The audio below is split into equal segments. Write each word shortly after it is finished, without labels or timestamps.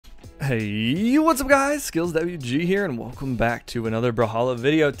Hey, what's up guys? Skills WG here and welcome back to another Brawlhalla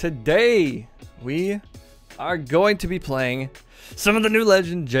video. Today, we are going to be playing some of the new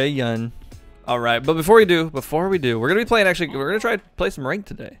legend, Jaeyun. Alright, but before we do, we're going to be playing, we're going to try to play some rank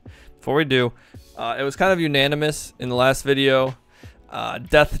today. Before we do, it was kind of unanimous in the last video.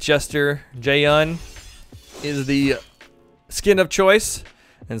 Death Jester Jaeyun is the skin of choice.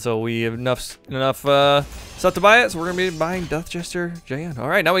 And so we have enough stuff to buy it, so we're gonna be buying Death Jester Jaeyun. All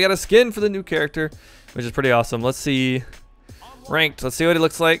right, now we got a skin for the new character, which is pretty awesome. Let's see, ranked. Let's see what he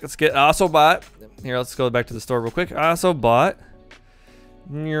looks like. Let's get. I also bought. Here, let's go back to the store real quick. I also bought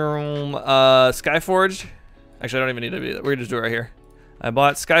Skyforged. Actually, I don't even need to be. We're gonna just do it right here. I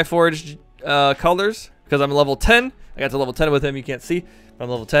bought Skyforged colors because I'm level 10. I got to level 10 with him. You can't see, but I'm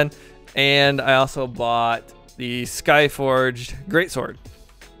level 10. And I also bought the Skyforged Greatsword.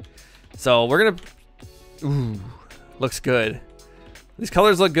 So we're gonna, ooh, looks good. These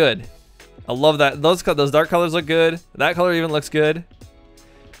colors look good. I love that. Those dark colors look good. That color even looks good.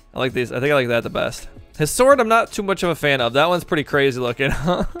 I like these. I think I like that the best. His sword, I'm not too much of a fan of. That one's pretty crazy looking.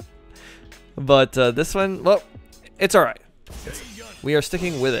 But this one, well, it's all right. We are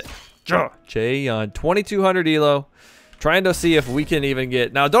sticking with it. Jaeyun, 2200 elo. Trying to see if we can even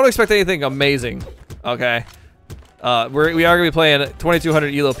get. Now, don't expect anything amazing. Okay. We are going to be playing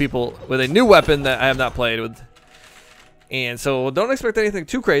 2200 elo people with a new weapon that I have not played with. And so don't expect anything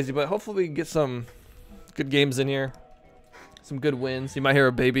too crazy, but hopefully we can get some good games in here. Some good wins. You might hear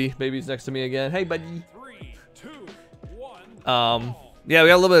a baby. Baby's next to me again. Hey, buddy. 3, 2, 1. Yeah, we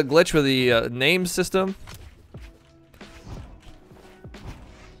got a little bit of glitch with the name system.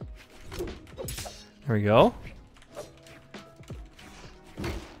 There we go.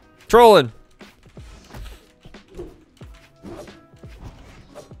 Trolling.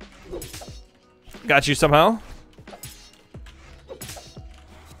 Got you somehow.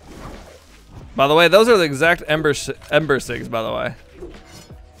 By the way, those are the exact Ember Sigs, by the way.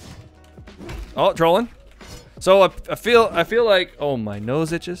 Oh, trolling. So I feel like, oh, my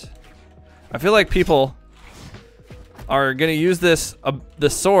nose itches. I feel like people are gonna use this the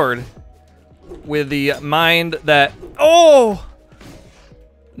sword with the mind that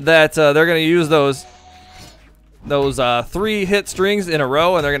they're gonna use those 3 hit strings in a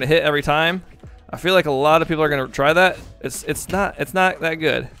row and they're gonna hit every time. I feel like a lot of people are gonna try that. It's not that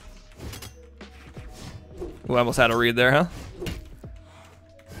good. Ooh, I almost had a read there, huh?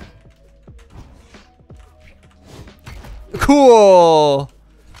 Cool.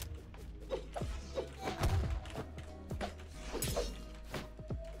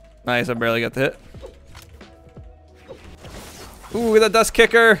 Nice, I barely got the hit. Ooh, the dust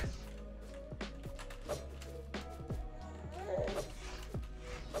kicker.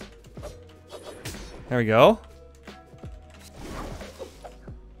 There we go.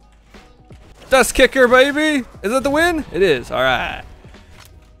 Dust kicker, baby! Is that the win? It is. All right.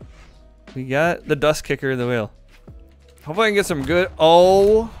 We got the dust kicker in the wheel. Hopefully I can get some good.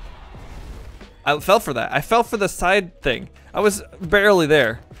 Oh. I fell for that. I fell for the side thing. I was barely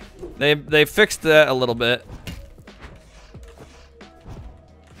there. They fixed that a little bit.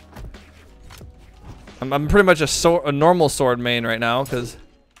 I'm pretty much a normal sword main right now because.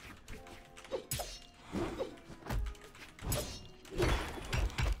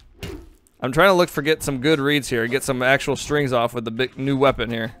 I'm trying to get some good reads here, get some actual strings off with the big new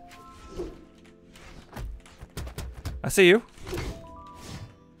weapon here. I see you.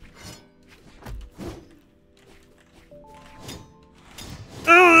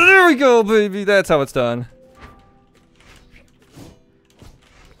 Oh, there we go, baby. That's how it's done.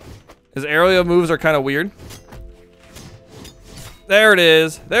 His aerial moves are kind of weird. There it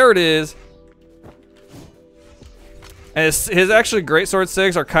is. There it is. And his actually Greatsword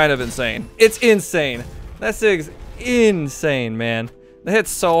Sigs are kind of insane. It's insane. That Sig's insane, man. The hit's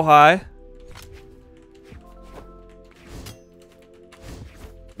so high.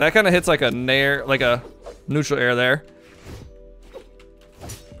 That kind of hits like a nair, like a neutral air there.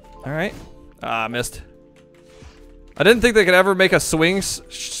 All right. Ah, missed. I didn't think they could ever make a swing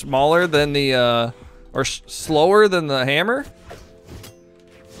smaller than the, or slower than the hammer.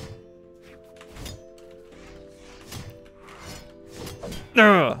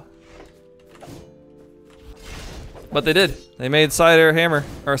 But they did. They made side air hammer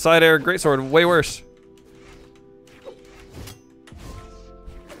or side air greatsword way worse.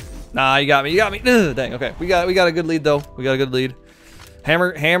 Nah, you got me. You got me. Ugh, dang. Okay, we got a good lead though. We got a good lead.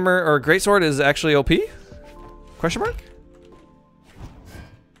 Hammer or greatsword is actually OP? Question mark?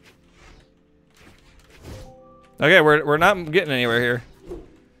 Okay, we're not getting anywhere here.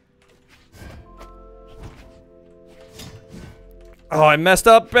 Oh, I messed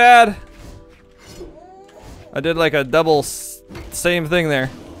up bad. I did like a double same thing there.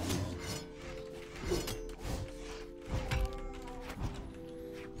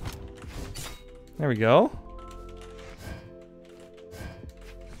 There we go.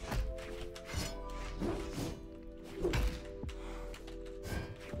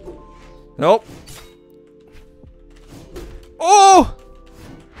 Nope. Oh!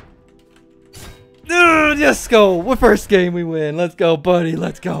 Dude, let's go. What first game we win? Let's go, buddy.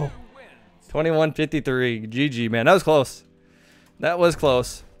 Let's go. 21-53. GG, man. That was close. That was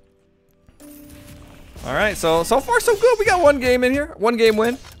close. All right, so far so good. We got one game in here. One game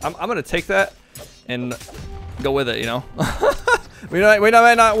win. I'm gonna take that and go with it, you know. we might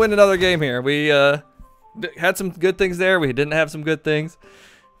not win another game here. We had some good things there. We didn't have some good things.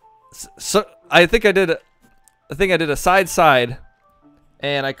 So I think I did a side,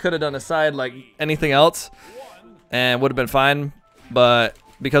 and I could have done a side like anything else, and would have been fine. But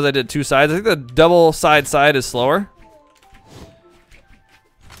because I did two sides, I think the double side is slower.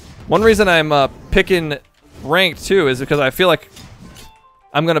 One reason I'm picking ranked too is because I feel like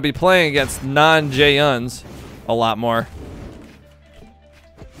I'm gonna be playing against non-Jaeyuns a lot more.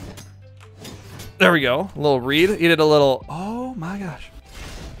 There we go. A little read. He did a little. Oh my gosh.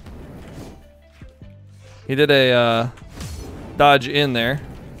 He did a dodge in there.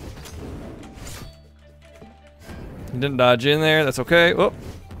 He didn't dodge in there. That's okay. Whoop.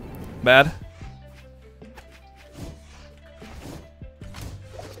 Bad.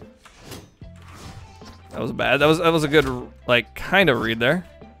 That was bad. That was a good, like, kind of read there.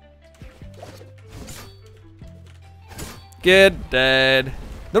 Get dead.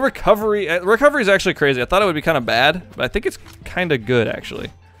 The recovery is actually crazy. I thought it would be kind of bad, but I think it's kind of good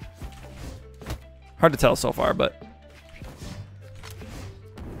actually. Hard to tell so far, but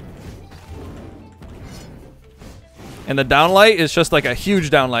and the downlight is just like a huge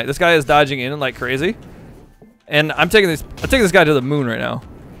downlight. This guy is dodging in like crazy, and I'm taking this guy to the moon right now.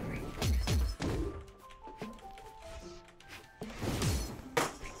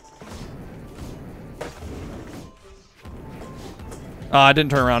 Oh, I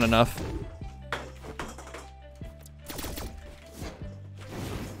didn't turn around enough.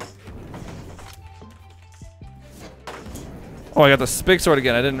 Oh, I got the big sword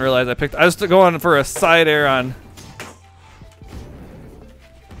again. I didn't realize I was going for a side air on.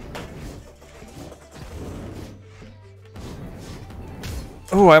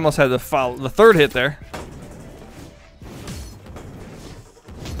 Oh, I almost had the third hit there.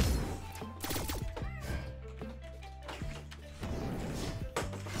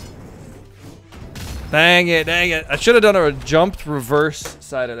 Dang it, dang it. I should have done a jumped reverse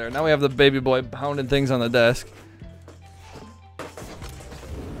side of there. Now we have the baby boy pounding things on the desk.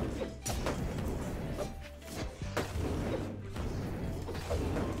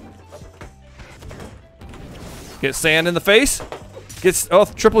 Get sand in the face. Gets, oh,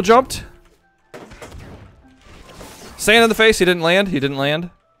 triple jumped. Sand in the face. He didn't land. He didn't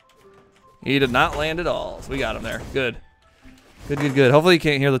land. He did not land at all. So we got him there. Good. Good, good, good. Hopefully you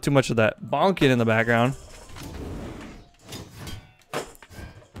can't hear too much of that bonking in the background.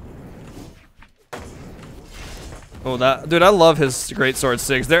 Oh, that dude! I love his Greatsword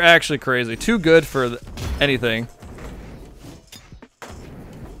 6. They're actually crazy. Too good for anything.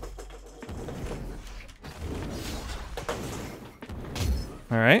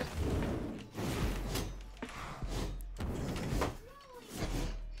 All right.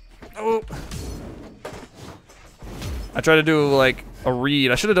 Oh. I tried to do like a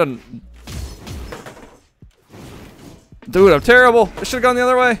read. I should have done. Dude, I'm terrible. I should have gone the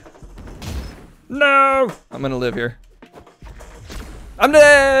other way. No. I'm gonna live here. I'm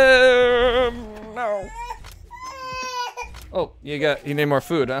dead. No. Oh, you need more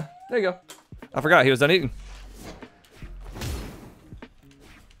food, huh? There you go. I forgot he was done eating.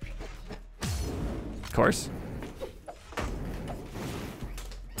 Of course.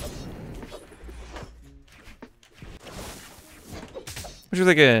 What you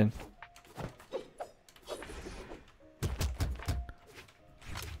thinking?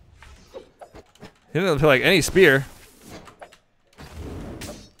 He didn't feel like any spear.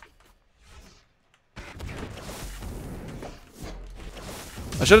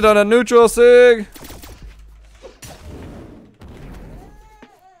 I should have done a neutral sig.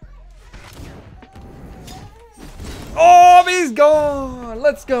 Oh, he's gone.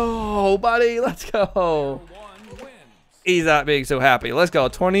 Let's go, buddy. Let's go. He's not being so happy. Let's go.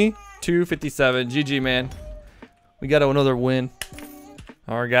 22-57. GG, man. We got another win.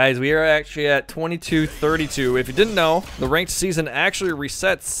 All right, guys. We are actually at 22-32. If you didn't know, the ranked season actually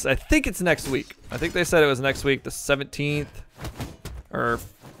resets. I think it's next week. I think they said it was next week, the 17th. or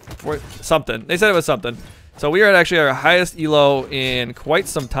something. They said it was something. So we are at actually our highest elo in quite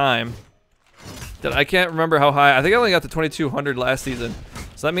some time. That I can't remember how high. I think I only got to 2200 last season.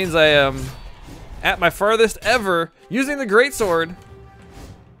 So that means I am at my farthest ever using the Greatsword.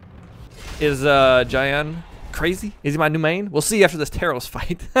 Is Jaeyun crazy? Is he my new main? We'll see after this Taros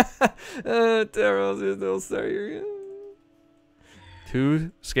fight. Taros is no scary.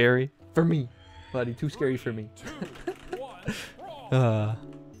 Too scary for me, buddy. Too scary for me.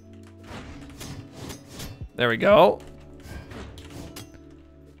 There we go.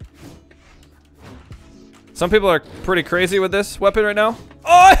 Some people are pretty crazy with this weapon right now. Oh,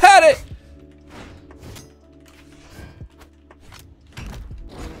 I had it!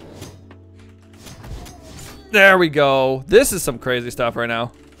 There we go. This is some crazy stuff right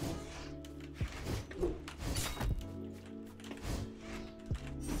now.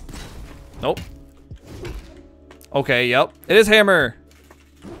 Nope. Okay, yep. It is hammer.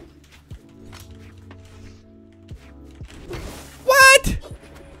 What?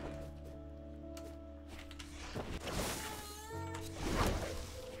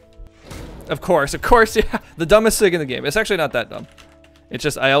 Of course, yeah. The dumbest sig in the game. It's actually not that dumb. It's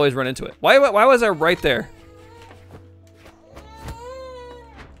just I always run into it. Why was I right there?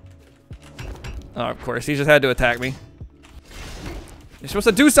 Oh, of course. He just had to attack me. You're supposed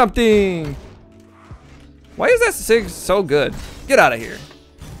to do something. Why is that sig so good? Get out of here.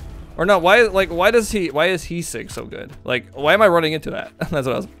 Or no, why is he sig so good? Like, why am I running into that? That's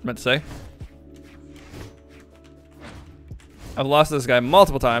what I was meant to say. I've lost this guy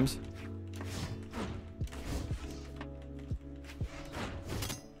multiple times.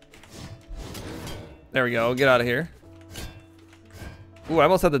 There we go. Get out of here. Ooh, I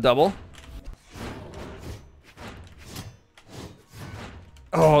almost had the double.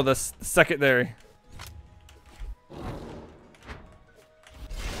 Oh, the secondary.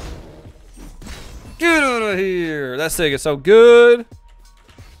 Get out of here. That sig is so good.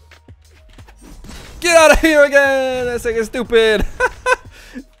 Get out of here again. That sig is stupid.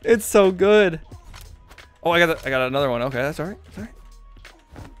 It's so good. Oh, I got another one. Okay, that's all right. That's all right.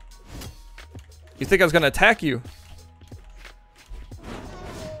 You think I was gonna attack you?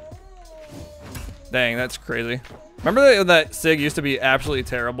 Dang, that's crazy. Remember that sig used to be absolutely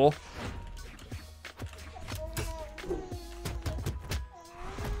terrible?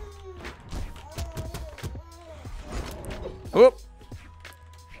 Whoop.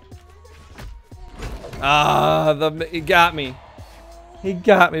 Ah, he got me. He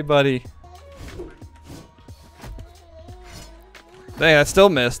got me, buddy. Dang, I still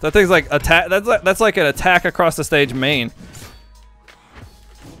missed. That thing's like attack. That's like an attack across the stage main.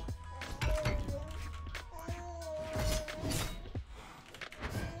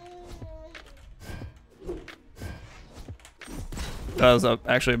 That was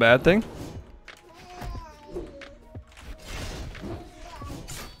actually a bad thing.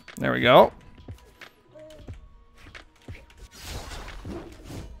 There we go.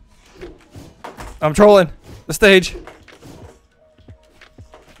 I'm trolling the stage.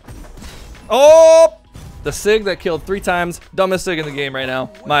 Oh! The sig that killed 3 times. Dumbest sig in the game right now.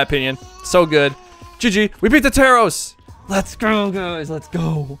 My opinion. So good. GG. We beat the Taros. Let's go, guys. Let's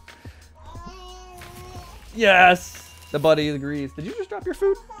go. Yes. The buddy agrees. Did you just drop your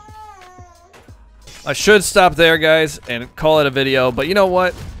food? I should stop there, guys, and call it a video. But you know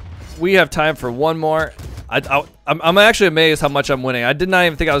what? We have time for one more. I'm actually amazed how much I'm winning. I did not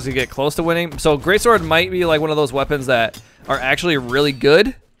even think I was going to get close to winning. So Greatsword might be like one of those weapons that are actually really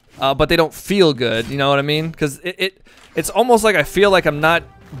good. But they don't feel good, you know what I mean? Because it's almost like I feel like I'm not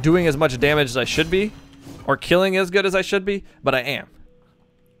doing as much damage as I should be, or killing as good as I should be, but I am.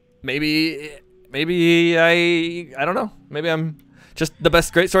 Maybe I don't know. Maybe I'm just the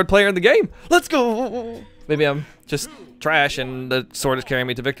best Greatsword player in the game. Let's go. Maybe I'm just trash and the sword is carrying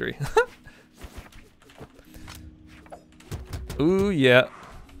me to victory. Ooh, yeah.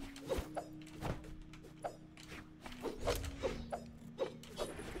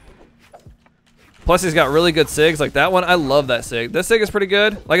 Plus, he's got really good sigs. Like that one, I love that sig. This sig is pretty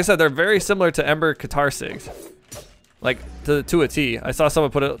good. Like I said, they're very similar to Ember Qatar sigs. Like, to a T. I saw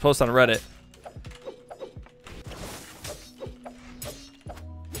someone put a post on Reddit.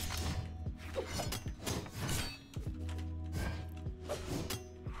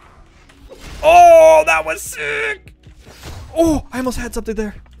 Oh, that was sick! Oh, I almost had something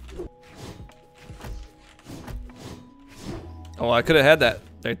there. Oh, I could have had that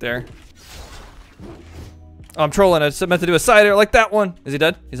right there. Oh, I'm trolling. I just meant to do a side air like that one. Is he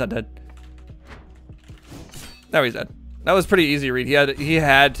dead? He's not dead. Now he's dead. That was pretty easy read. He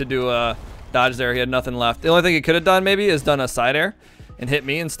had to do a dodge there. He had nothing left. The only thing he could have done maybe is done a side air. and hit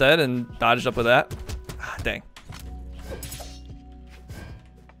me instead and dodged up with that. Ah, dang.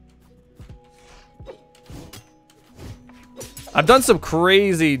 I've done some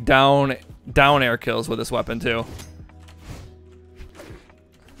crazy down air kills with this weapon too.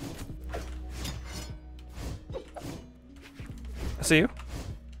 I see you.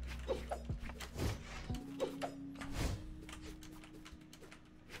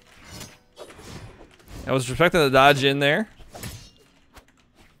 I was expecting the dodge in there.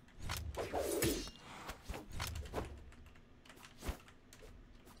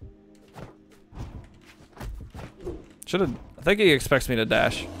 Should've. I think he expects me to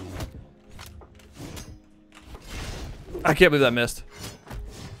dash. I can't believe that missed.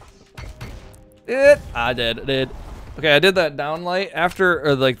 I did. Okay, I did that down light after,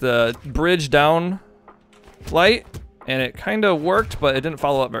 or like the bridge down light, and it kind of worked, but it didn't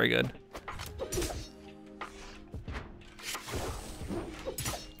follow up very good.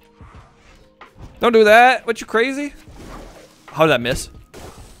 Don't do that. What, you crazy? How did that miss?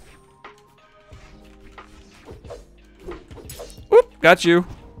 Whoop, got you.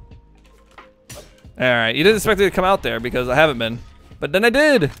 All right, you didn't expect me to come out there because I haven't been, but then I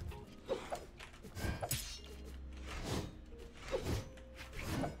did.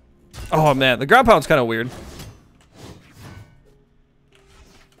 Oh man, the ground pound's kind of weird.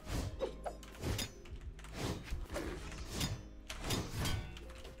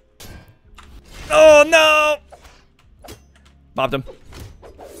 Oh no! Bopped him.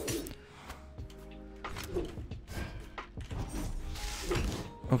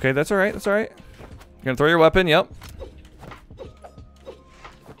 Okay, that's alright, that's alright. You're gonna throw your weapon, yep.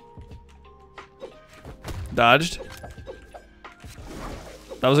 Dodged.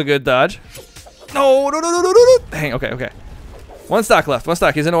 That was a good dodge. No. Dang, okay. One stock left, one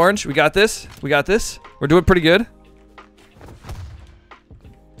stock. He's in orange. We got this. We're doing pretty good.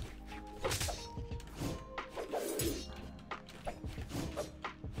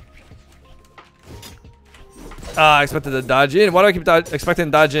 I expected to dodge in. Why do I keep expecting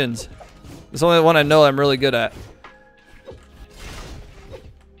to dodge ins? It's the only one I know I'm really good at.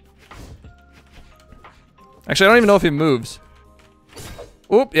 Actually, I don't even know if he moves.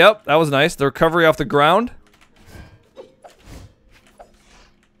 Oop, yep, that was nice. The recovery off the ground.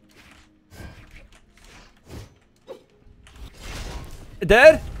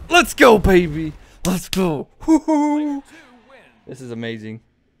 Dead? Let's go, baby. Let's go. Woohoo. This is amazing.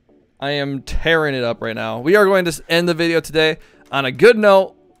 I am tearing it up right now. We are going to end the video today on a good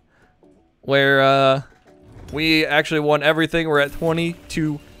note where we actually won everything. We're at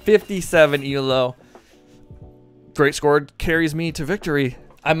 2257 ELO. Greatsword carries me to victory.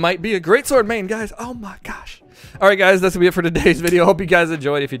 I might be a Greatsword main, guys. Oh my gosh. All right, guys, that's gonna be it for today's video. Hope you guys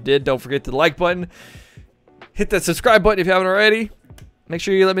enjoyed. If you did, don't forget the like button. Hit that subscribe button if you haven't already. Make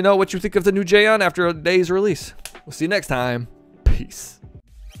sure you let me know what you think of the new Jaeyun after a day's release. We'll see you next time. Peace.